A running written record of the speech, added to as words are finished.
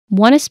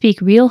Want to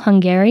speak real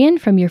Hungarian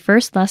from your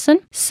first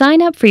lesson?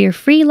 Sign up for your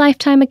free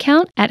lifetime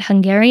account at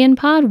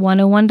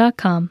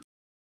HungarianPod101.com.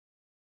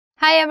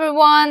 Hi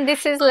everyone,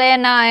 this is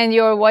Lena and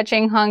you're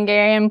watching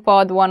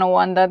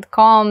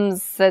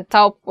HungarianPod101.com's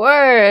top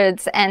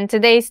words, and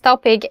today's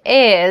topic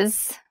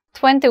is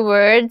 20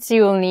 words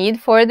you'll need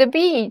for the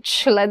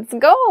beach. Let's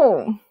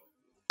go!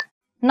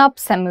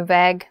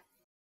 Napszemüveg,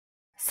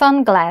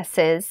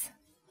 sunglasses,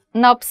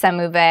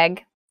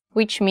 napszemüveg,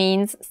 which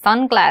means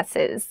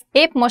sunglasses.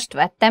 Épp most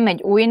vettem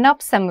egy új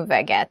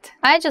napszemüveget.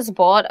 I just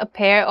bought a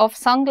pair of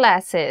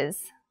sunglasses.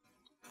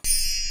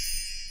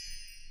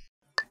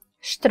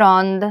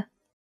 Strand,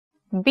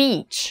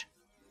 beach,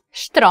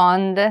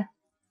 strand,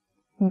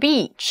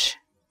 beach.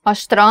 A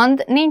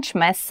strand nincs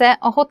messze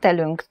a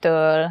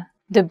hotelünktől.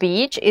 The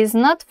beach is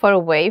not far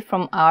away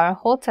from our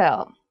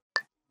hotel.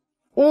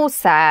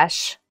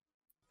 Úszás,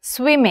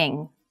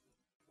 swimming,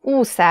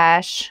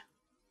 úszás,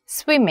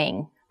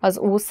 swimming. Az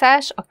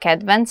úszás a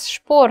kedvenc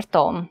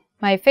sportom.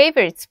 My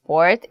favorite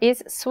sport is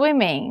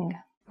swimming.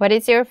 What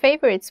is your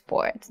favorite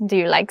sport? Do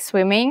you like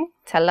swimming?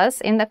 Tell us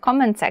in the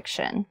comment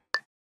section.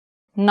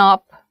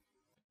 Nap,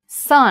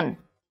 sun,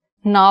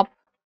 nap,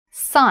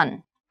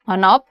 sun. A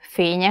nap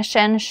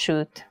fényesen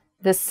süt.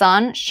 The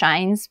sun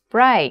shines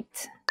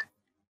bright.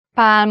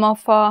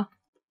 Pálmafa,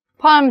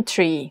 palm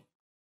tree,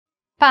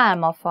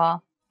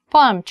 pálmafa,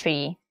 palm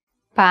tree.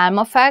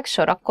 Pálmafák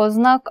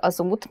sorakoznak az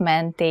út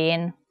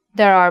mentén.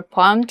 There are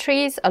palm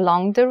trees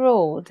along the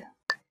road.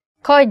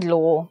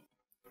 Kagyló,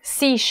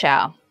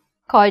 seashell,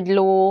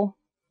 kagyló,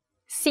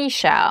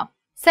 seashell.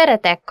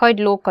 Szeretek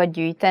kagylókat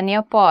gyűjteni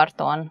a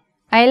parton.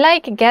 I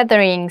like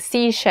gathering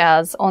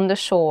seashells on the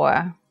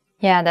shore.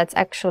 Yeah, that's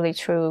actually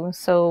true.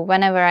 So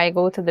whenever I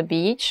go to the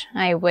beach,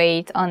 I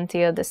wait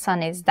until the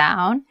sun is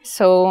down.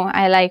 So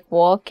I like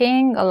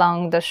walking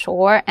along the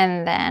shore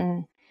and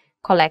then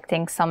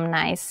collecting some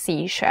nice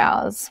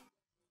seashells.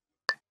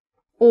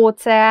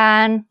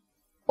 Óceán,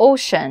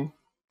 ocean,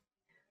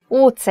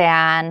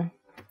 óceán,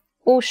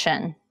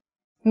 ocean.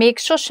 Még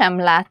sosem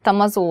láttam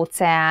az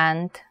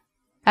óceánt.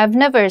 I've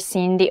never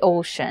seen the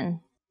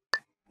ocean.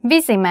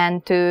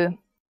 Vízimentő,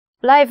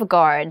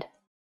 lifeguard,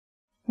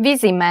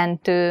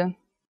 vízimentő,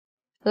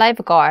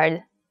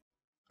 lifeguard.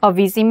 A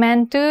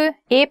vízimentő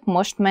épp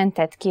most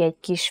mentett ki egy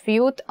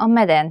kisfiút a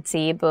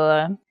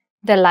medencéből.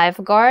 The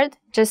lifeguard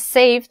just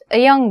saved a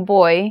young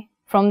boy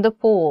from the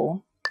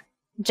pool.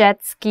 Jet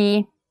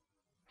ski,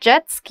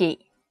 jet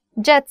ski,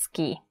 jet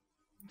ski,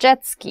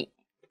 jet ski.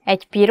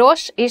 Egy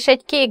piros és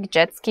egy kék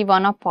jet ski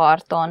van a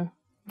parton.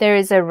 There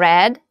is a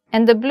red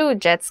and a blue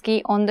jet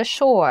ski on the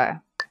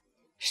shore.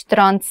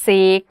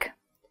 Strandszék,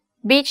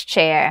 beach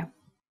chair,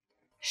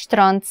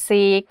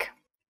 strandszék,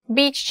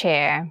 beach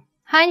chair.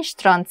 Hány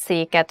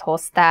strandszéket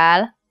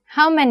hoztál?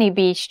 How many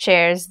beach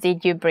chairs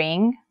did you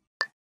bring?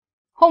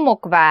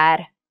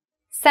 Homokvár,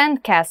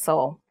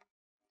 sandcastle,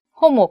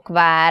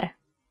 homokvár,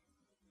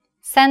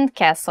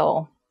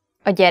 sandcastle.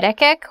 A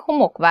gyerekek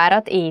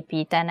homokvárat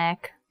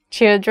építenek.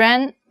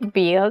 Children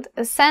build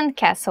a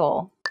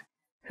sandcastle.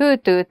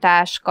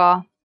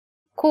 Hűtőtáska,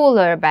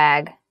 cooler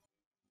bag,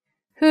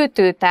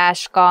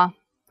 hűtőtáska,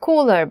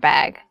 cooler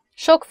bag.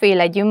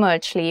 Sokféle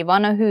gyümölcslé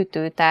van a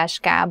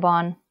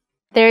hűtőtáskában.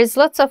 There is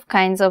lots of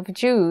kinds of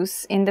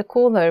juice in the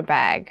cooler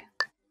bag.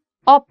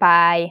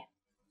 Apály,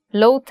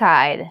 low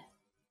tide,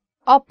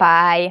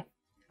 apály,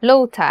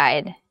 low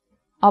tide.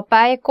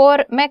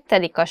 Apálykor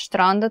megtelik a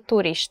strand a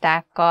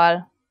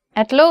turistákkal.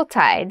 At low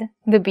tide,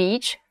 the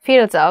beach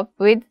fills up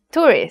with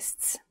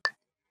tourists.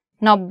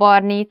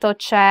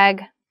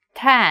 Napbarnítottság,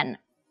 tan,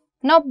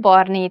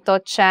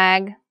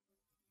 napbarnítottság,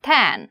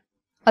 tan.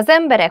 Az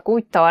emberek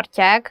úgy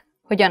tartják,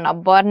 hogy a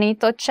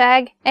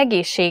napbarnítottság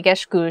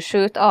egészséges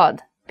külsőt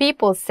ad.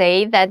 People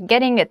say that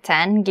getting a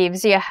tan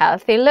gives you a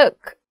healthy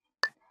look.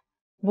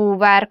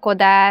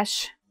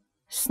 Búvárkodás,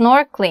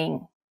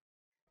 snorkeling,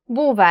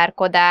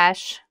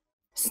 búvárkodás,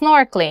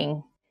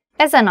 snorkeling.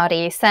 Ezen a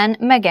részen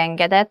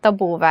megengedett a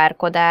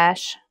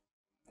búvárkodás.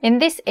 In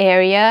this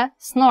area,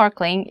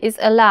 snorkeling is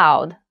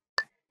allowed.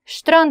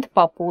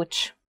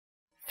 Strandpapucs,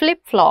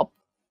 flip-flop,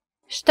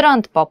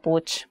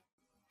 strandpapucs,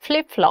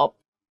 flip-flop.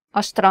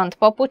 A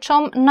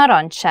strandpapucsom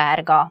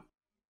narancssárga.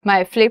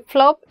 My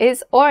flip-flop is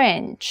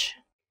orange.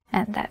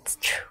 And that's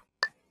true.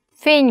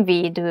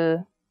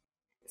 Fényvédő,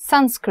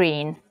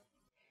 sunscreen,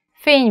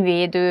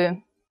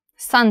 fényvédő,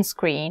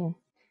 sunscreen.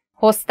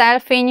 Hoztál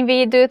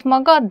fényvédőt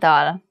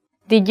magaddal?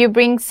 Did you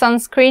bring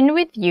sunscreen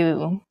with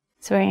you?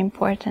 It's very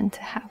important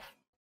to have,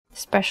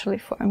 especially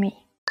for me.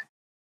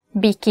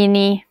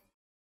 Bikini,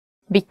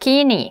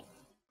 bikini,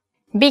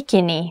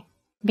 bikini,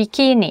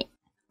 bikini.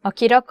 A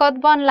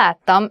kirakatban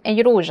láttam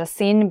egy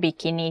rózsaszín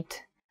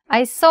bikinit.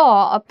 I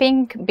saw a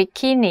pink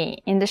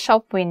bikini in the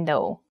shop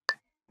window.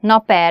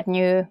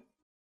 Napernyő,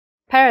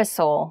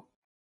 parasol,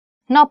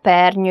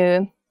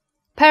 napernyő,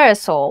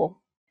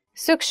 parasol.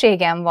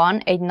 Szükségem van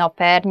egy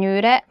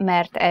napernyőre,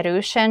 mert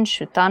erősen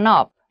süt a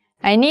nap.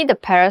 I need a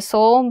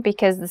parasol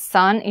because the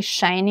sun is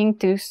shining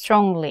too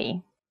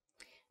strongly.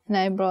 And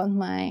I brought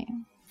my,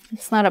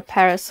 it's not a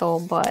parasol,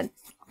 but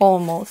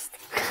almost.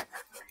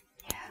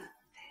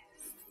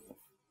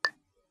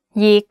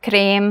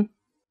 Jégkrém,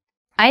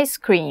 ice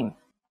cream.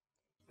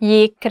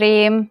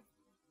 Jégkrém,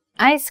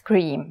 ice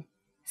cream.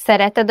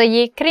 Szereted a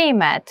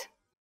jégkrémet?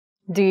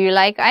 Do you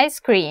like ice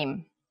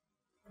cream?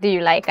 Do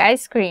you like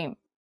ice cream?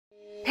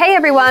 Hey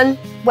everyone!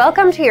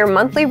 Welcome to your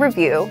monthly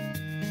review,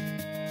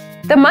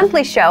 the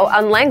monthly show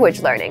on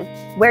language learning,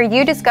 where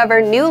you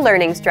discover new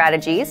learning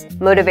strategies,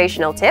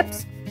 motivational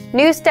tips,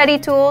 new study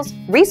tools,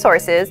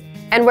 resources,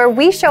 and where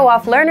we show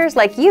off learners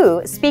like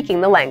you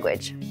speaking the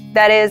language.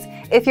 That is,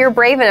 if you're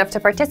brave enough to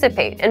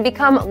participate and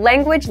become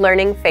language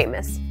learning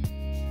famous.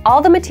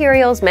 All the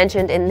materials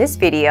mentioned in this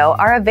video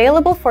are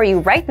available for you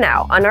right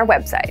now on our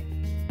website.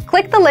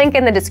 Click the link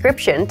in the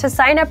description to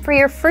sign up for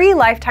your free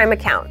lifetime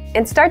account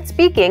and start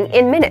speaking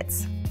in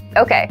minutes.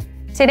 Okay,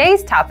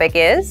 today's topic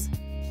is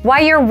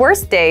why your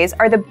worst days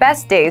are the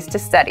best days to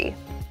study.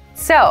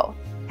 So,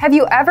 have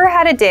you ever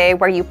had a day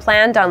where you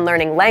planned on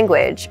learning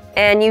language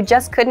and you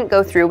just couldn't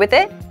go through with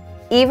it,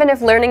 even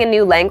if learning a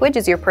new language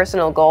is your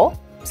personal goal,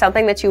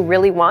 something that you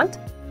really want?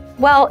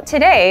 Well,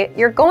 today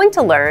you're going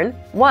to learn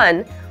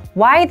 1.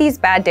 Why these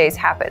bad days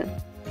happen,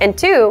 and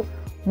 2.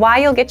 Why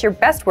you'll get your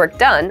best work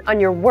done on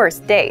your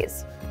worst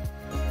days.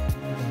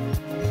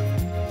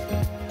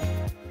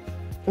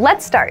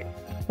 Let's start.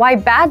 Why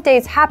bad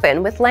days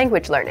happen with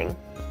language learning.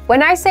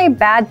 When I say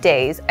bad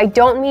days, I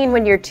don't mean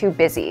when you're too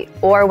busy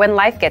or when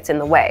life gets in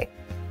the way.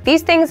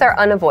 These things are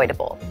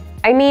unavoidable.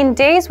 I mean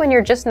days when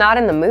you're just not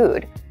in the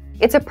mood.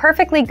 It's a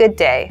perfectly good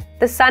day,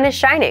 the sun is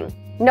shining,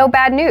 no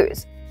bad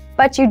news,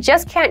 but you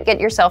just can't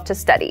get yourself to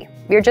study.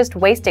 You're just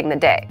wasting the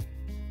day.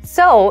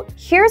 So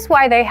here's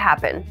why they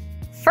happen.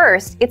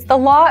 First, it's the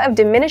law of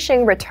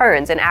diminishing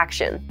returns in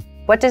action.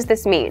 What does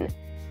this mean?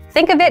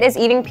 Think of it as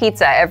eating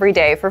pizza every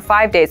day for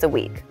 5 days a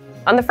week.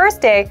 On the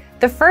first day,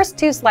 the first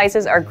 2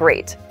 slices are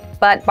great,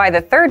 but by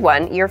the 3rd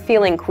one, you're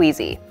feeling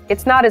queasy.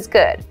 It's not as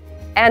good.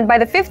 And by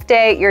the 5th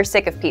day, you're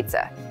sick of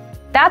pizza.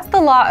 That's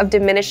the law of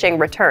diminishing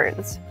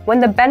returns, when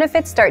the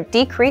benefits start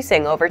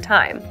decreasing over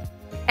time.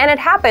 And it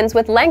happens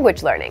with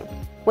language learning.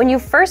 When you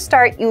first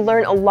start, you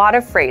learn a lot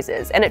of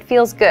phrases and it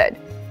feels good.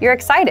 You're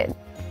excited.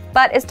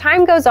 But as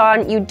time goes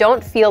on, you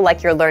don't feel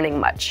like you're learning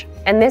much.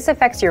 And this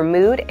affects your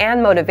mood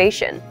and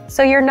motivation,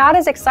 so you're not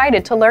as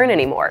excited to learn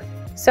anymore.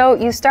 So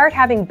you start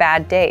having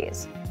bad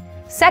days.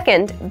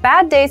 Second,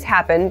 bad days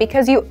happen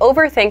because you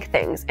overthink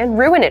things and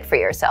ruin it for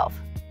yourself.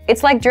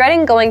 It's like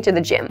dreading going to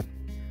the gym.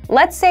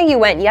 Let's say you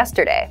went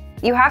yesterday.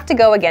 You have to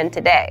go again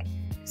today.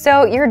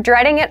 So you're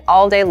dreading it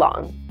all day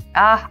long.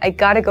 I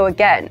gotta go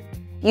again.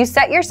 You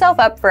set yourself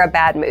up for a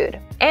bad mood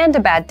and a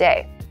bad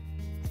day.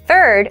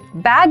 Third,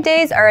 bad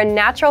days are a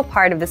natural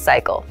part of the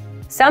cycle.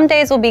 Some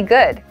days will be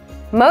good.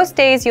 Most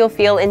days you'll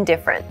feel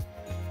indifferent.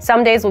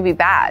 Some days will be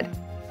bad.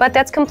 But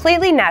that's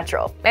completely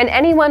natural, and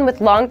anyone with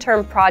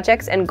long-term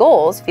projects and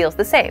goals feels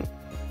the same.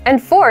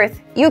 And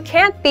fourth, you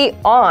can't be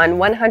on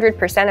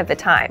 100% of the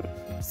time.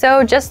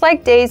 So just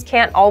like days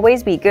can't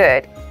always be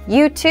good,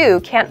 you too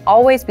can't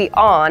always be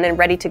on and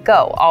ready to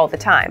go all the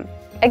time.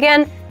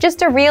 Again,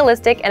 just a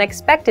realistic and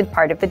expected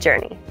part of the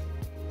journey.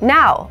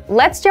 Now,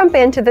 let's jump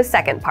into the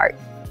second part.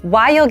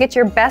 Why you'll get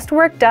your best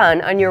work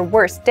done on your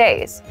worst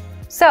days.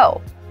 So,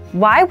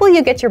 why will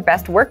you get your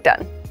best work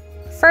done?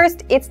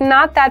 First, it's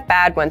not that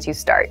bad once you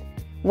start.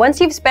 Once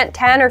you've spent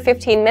 10 or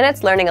 15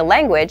 minutes learning a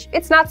language,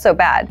 it's not so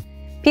bad.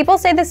 People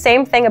say the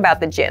same thing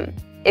about the gym.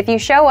 If you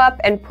show up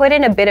and put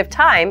in a bit of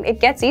time, it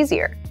gets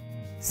easier.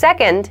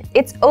 Second,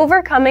 it's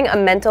overcoming a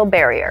mental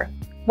barrier.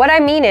 What I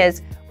mean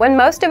is, when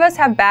most of us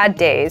have bad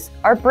days,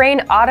 our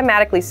brain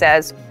automatically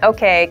says,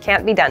 okay,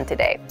 can't be done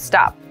today,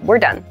 stop, we're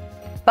done.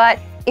 But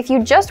if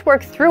you just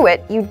work through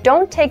it, you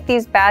don't take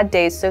these bad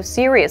days so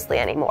seriously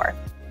anymore.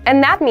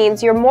 And that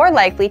means you're more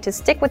likely to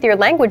stick with your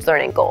language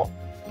learning goal.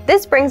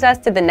 This brings us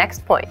to the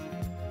next point.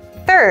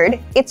 Third,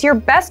 it's your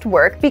best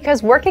work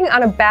because working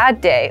on a bad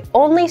day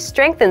only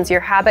strengthens your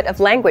habit of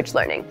language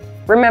learning.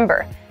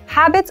 Remember,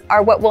 habits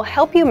are what will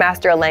help you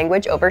master a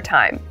language over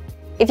time.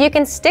 If you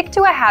can stick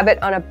to a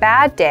habit on a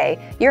bad day,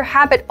 your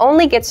habit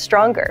only gets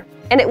stronger,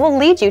 and it will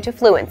lead you to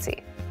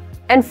fluency.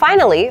 And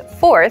finally,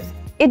 fourth,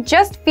 it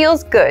just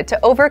feels good to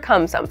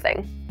overcome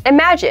something.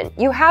 Imagine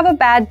you have a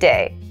bad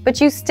day,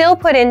 but you still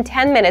put in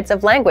 10 minutes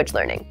of language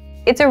learning.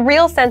 It's a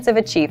real sense of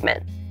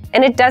achievement.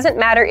 And it doesn't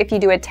matter if you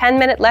do a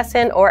 10-minute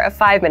lesson or a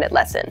 5-minute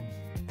lesson.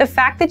 The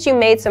fact that you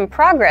made some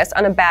progress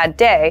on a bad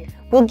day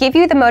will give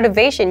you the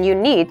motivation you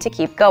need to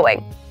keep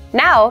going.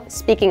 Now,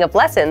 speaking of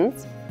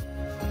lessons,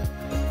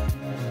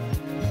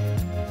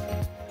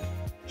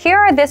 here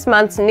are this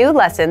month's new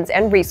lessons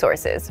and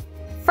resources.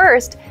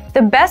 First,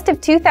 the Best of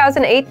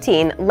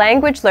 2018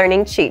 Language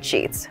Learning Cheat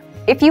Sheets.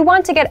 If you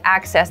want to get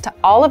access to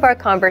all of our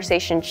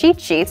conversation cheat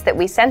sheets that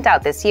we sent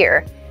out this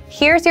year,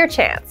 here's your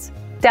chance.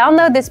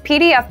 Download this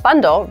PDF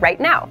bundle right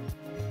now.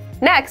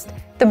 Next,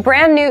 the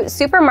brand new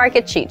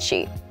Supermarket Cheat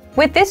Sheet.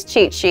 With this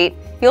cheat sheet,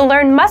 you'll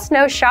learn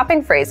must-know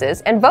shopping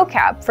phrases and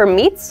vocab for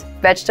meats,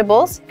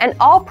 vegetables, and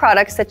all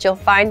products that you'll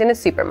find in a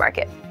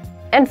supermarket.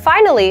 And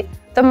finally,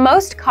 the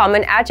most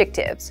common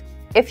adjectives.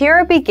 If you're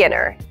a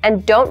beginner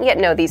and don't yet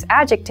know these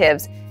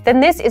adjectives, then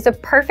this is a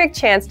perfect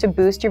chance to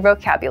boost your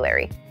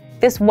vocabulary.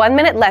 This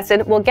 1-minute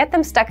lesson will get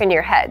them stuck in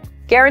your head,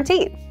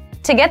 guaranteed.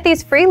 To get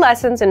these free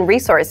lessons and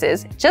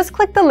resources, just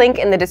click the link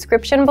in the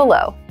description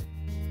below.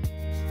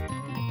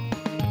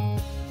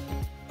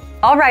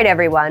 All right,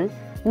 everyone.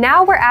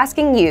 Now we're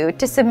asking you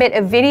to submit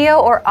a video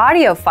or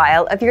audio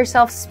file of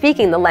yourself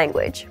speaking the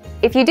language.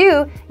 If you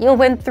do, you'll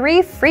win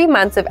 3 free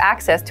months of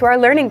access to our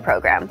learning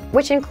program,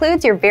 which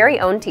includes your very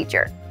own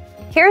teacher.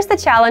 Here's the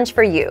challenge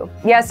for you.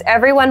 Yes,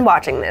 everyone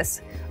watching this.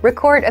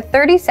 Record a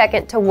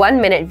 30-second to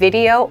 1-minute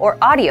video or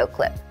audio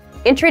clip.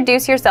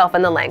 Introduce yourself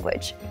in the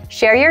language.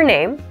 Share your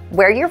name,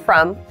 where you're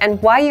from,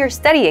 and why you're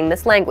studying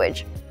this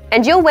language.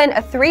 And you'll win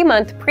a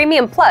 3-month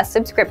Premium Plus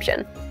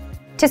subscription.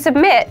 To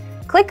submit,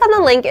 click on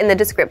the link in the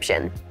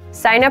description.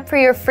 Sign up for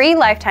your free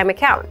lifetime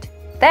account.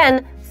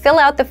 Then, fill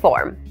out the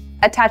form.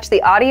 Attach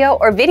the audio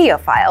or video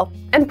file,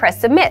 and press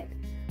submit.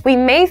 We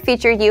may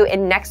feature you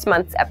in next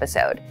month's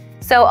episode.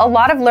 So a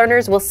lot of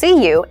learners will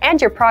see you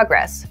and your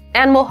progress,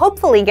 and will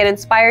hopefully get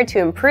inspired to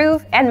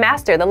improve and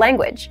master the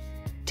language.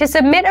 To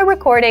submit a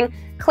recording,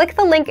 click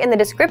the link in the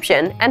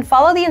description and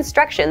follow the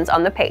instructions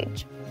on the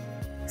page.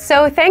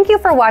 So thank you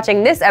for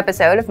watching this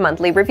episode of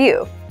Monthly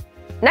Review.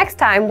 Next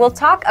time, we'll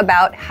talk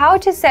about how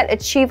to set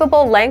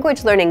achievable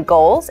language learning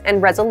goals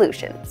and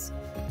resolutions.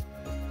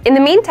 In the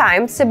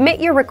meantime, submit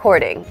your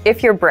recording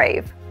if you're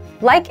brave.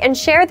 Like and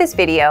share this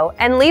video,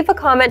 and leave a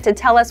comment to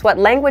tell us what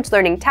language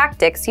learning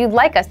tactics you'd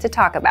like us to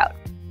talk about.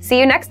 See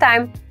you next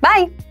time.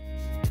 Bye!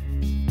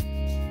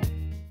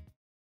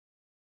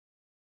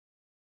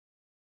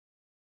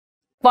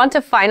 Want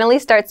to finally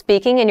start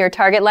speaking in your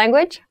target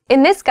language?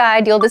 In this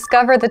guide, you'll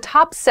discover the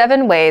top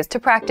 7 ways to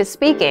practice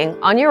speaking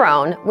on your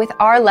own with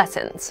our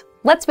lessons.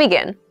 Let's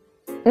begin.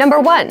 Number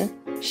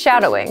 1,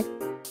 shadowing.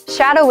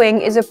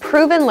 Shadowing is a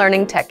proven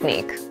learning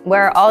technique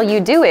where all you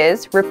do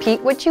is repeat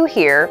what you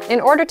hear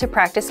in order to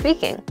practice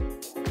speaking.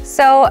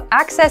 So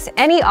access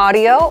any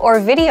audio or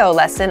video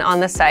lesson on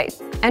the site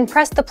and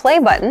press the play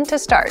button to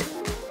start.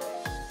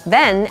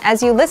 Then,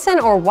 as you listen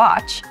or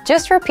watch,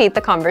 just repeat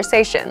the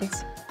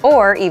conversations.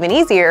 Or, even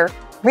easier,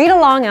 read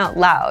along out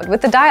loud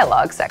with the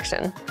dialogue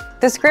section.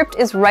 The script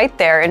is right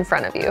there in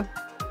front of you.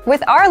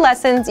 With our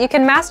lessons, you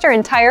can master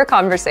entire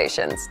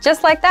conversations,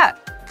 just like that.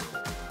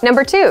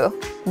 Number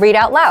 2, read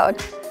out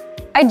loud.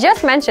 I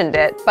just mentioned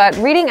it, but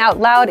reading out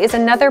loud is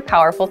another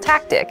powerful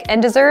tactic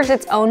and deserves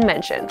its own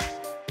mention.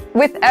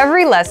 With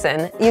every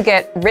lesson, you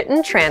get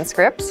written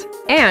transcripts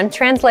and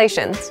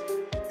translations.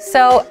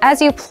 So,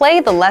 as you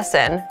play the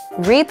lesson,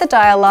 read the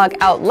dialogue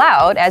out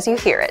loud as you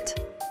hear it.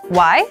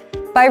 Why?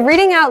 By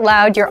reading out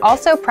loud, you're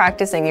also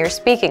practicing your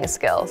speaking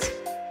skills.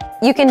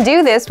 You can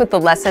do this with the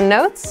lesson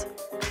notes,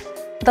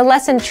 the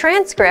lesson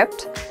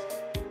transcript,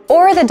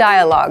 or the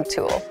dialogue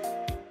tool.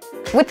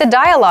 With the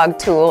dialogue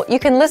tool, you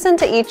can listen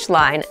to each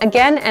line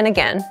again and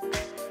again,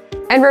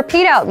 and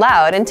repeat out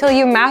loud until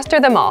you master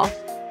them all.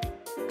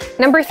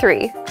 Number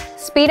 3,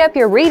 speed up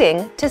your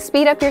reading to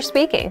speed up your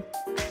speaking.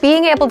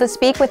 Being able to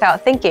speak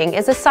without thinking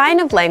is a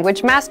sign of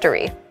language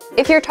mastery.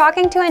 If you're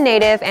talking to a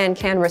native and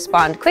can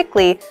respond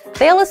quickly,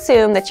 they'll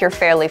assume that you're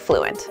fairly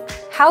fluent.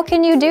 How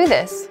can you do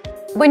this?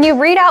 When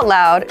you read out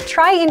loud,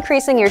 try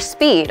increasing your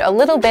speed a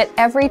little bit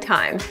every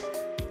time.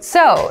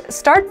 So,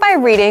 start by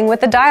reading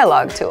with the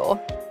dialogue tool.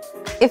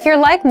 If you're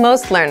like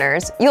most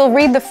learners, you'll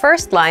read the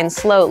first line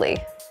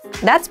slowly.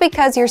 That's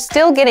because you're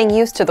still getting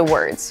used to the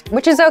words,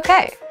 which is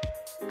okay.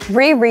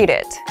 Reread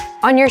it.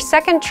 On your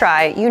second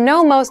try, you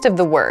know most of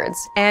the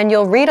words, and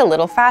you'll read a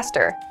little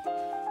faster.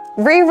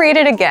 Reread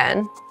it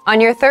again. On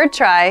your third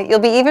try, you'll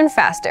be even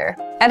faster,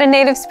 at a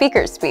native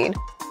speaker's speed.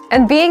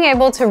 And being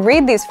able to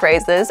read these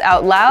phrases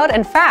out loud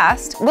and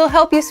fast will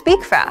help you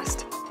speak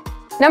fast.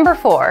 Number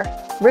 4,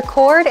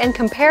 record and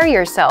compare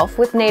yourself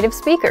with native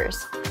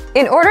speakers.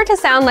 In order to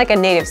sound like a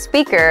native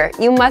speaker,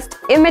 you must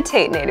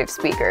imitate native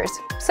speakers.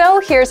 So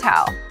here's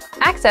how.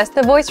 Access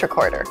the voice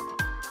recorder,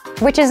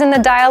 which is in the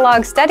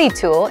dialogue study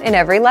tool in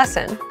every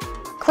lesson.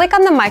 Click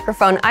on the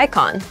microphone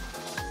icon.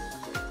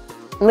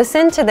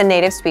 Listen to the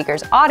native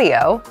speaker's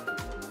audio,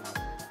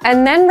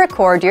 and then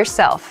record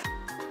yourself.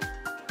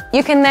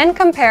 You can then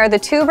compare the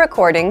 2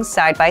 recordings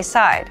side by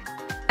side,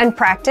 and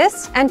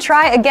practice and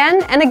try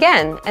again and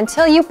again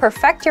until you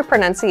perfect your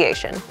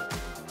pronunciation.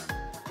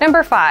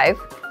 Number 5,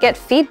 get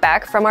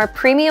feedback from our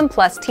Premium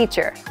Plus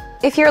teacher.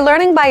 If you're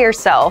learning by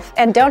yourself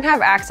and don't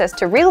have access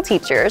to real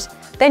teachers,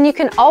 then you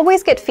can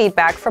always get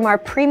feedback from our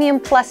Premium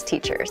Plus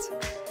teachers.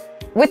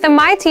 With the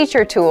My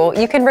Teacher tool,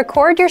 you can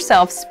record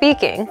yourself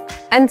speaking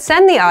and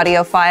send the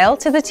audio file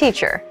to the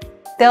teacher.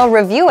 They'll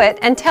review it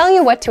and tell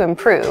you what to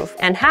improve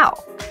and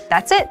how.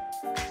 That's it.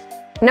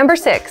 Number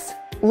 6,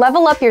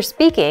 level up your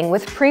speaking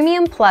with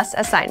Premium Plus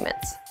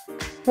assignments.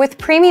 With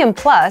Premium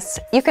Plus,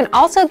 you can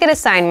also get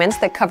assignments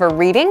that cover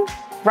reading,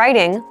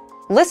 writing,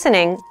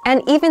 listening,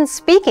 and even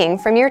speaking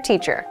from your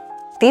teacher.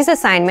 These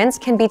assignments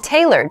can be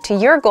tailored to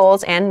your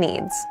goals and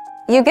needs.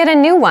 You get a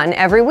new one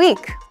every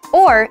week,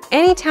 or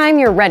anytime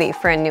you're ready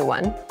for a new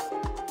one.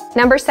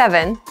 Number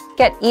 7,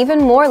 get even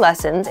more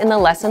lessons in the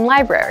lesson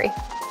library.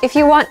 If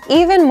you want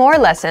even more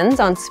lessons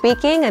on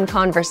speaking and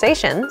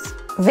conversations,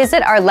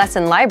 visit our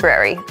lesson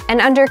library and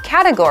under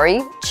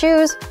Category,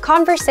 choose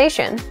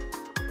Conversation.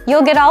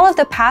 You'll get all of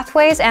the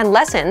pathways and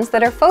lessons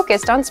that are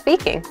focused on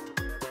speaking.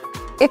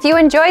 If you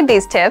enjoyed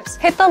these tips,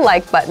 hit the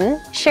like button,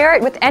 share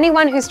it with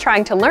anyone who's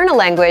trying to learn a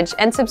language,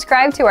 and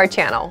subscribe to our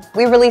channel.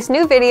 We release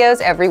new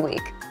videos every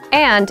week.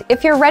 And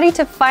if you're ready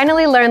to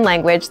finally learn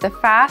language the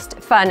fast,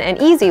 fun,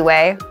 and easy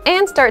way,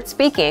 and start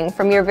speaking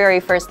from your very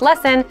first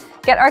lesson,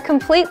 get our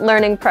complete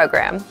learning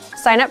program.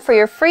 Sign up for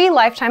your free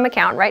lifetime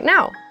account right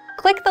now.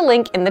 Click the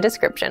link in the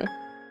description.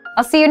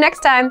 I'll see you next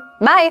time.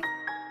 Bye!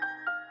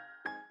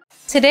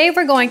 Today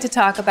we're going to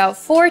talk about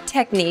 4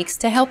 techniques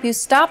to help you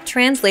stop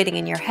translating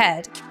in your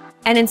head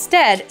and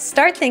instead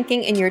start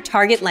thinking in your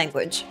target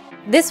language.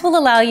 This will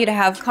allow you to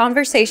have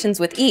conversations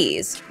with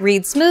ease,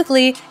 read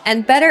smoothly,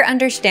 and better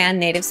understand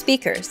native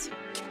speakers.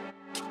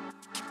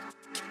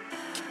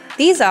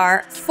 These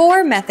are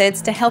 4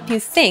 methods to help you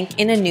think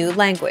in a new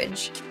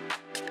language.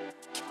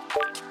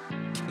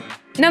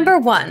 Number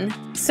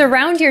 1.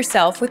 Surround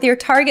yourself with your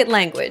target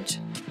language.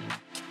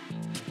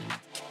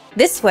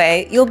 This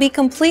way, you'll be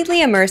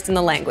completely immersed in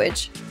the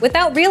language.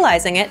 Without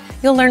realizing it,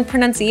 you'll learn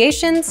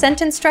pronunciation,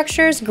 sentence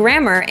structures,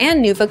 grammar,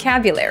 and new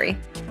vocabulary.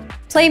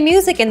 Play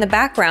music in the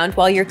background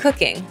while you're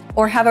cooking,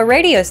 or have a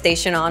radio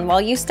station on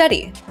while you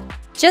study.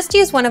 Just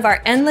use one of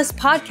our endless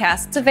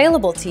podcasts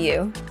available to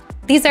you.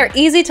 These are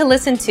easy to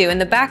listen to in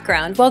the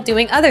background while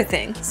doing other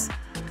things.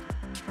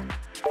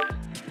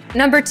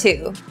 Number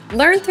 2.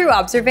 Learn through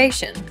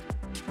observation.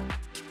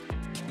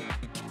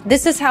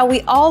 This is how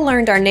we all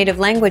learned our native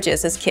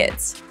languages as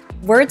kids.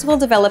 Words will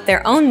develop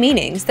their own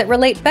meanings that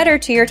relate better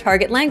to your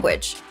target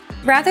language,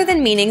 rather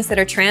than meanings that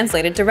are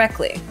translated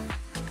directly.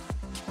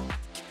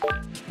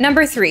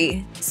 Number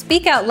 3.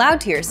 Speak out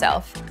loud to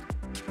yourself.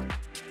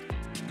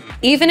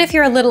 Even if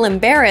you're a little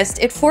embarrassed,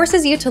 it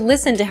forces you to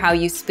listen to how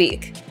you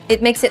speak.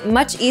 It makes it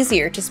much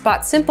easier to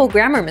spot simple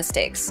grammar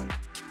mistakes.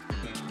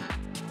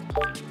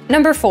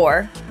 Number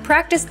 4.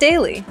 Practice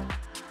daily.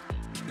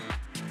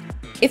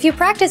 If you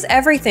practice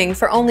everything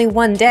for only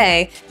one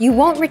day, you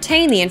won't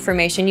retain the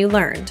information you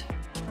learned.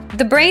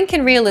 The brain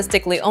can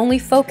realistically only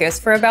focus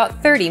for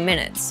about 30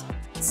 minutes.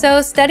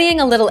 So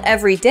studying a little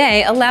every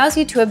day allows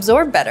you to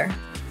absorb better.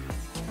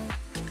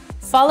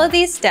 Follow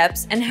these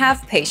steps and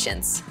have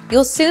patience.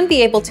 You'll soon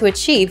be able to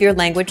achieve your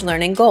language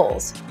learning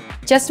goals.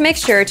 Just make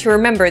sure to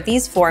remember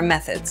these 4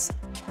 methods.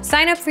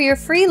 Sign up for your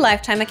free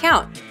lifetime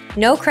account.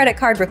 No credit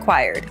card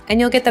required, and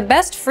you'll get the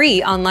best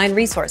free online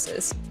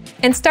resources.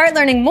 And start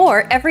learning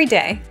more every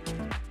day.